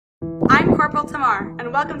I'm Corporal Tamar,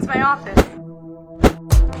 and welcome to my office.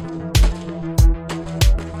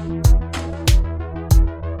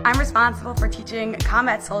 I'm responsible for teaching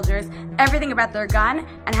combat soldiers everything about their gun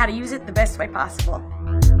and how to use it the best way possible.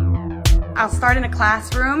 I'll start in a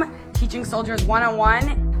classroom, teaching soldiers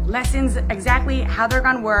one-on-one lessons exactly how their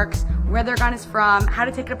gun works, where their gun is from, how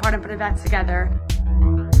to take it apart and put it back together.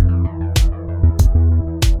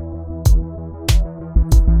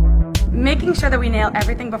 Making sure that we nail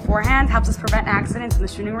everything beforehand helps us prevent accidents in the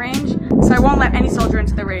shooting range, so I won't let any soldier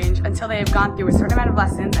into the range until they have gone through a certain amount of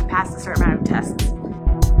lessons and passed a certain amount of tests.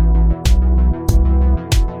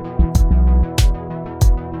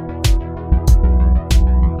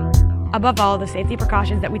 Above all, the safety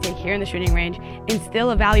precautions that we take here in the shooting range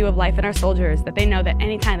instill a value of life in our soldiers, that they know that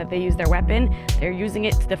any time that they use their weapon, they're using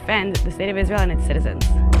it to defend the state of Israel and its citizens.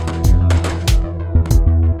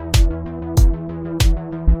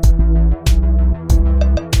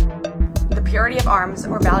 The purity of arms,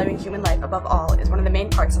 or valuing human life above all, is one of the main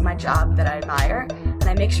parts of my job that I admire, and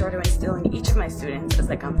I make sure to instill in each of my students as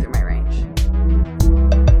they come through my range.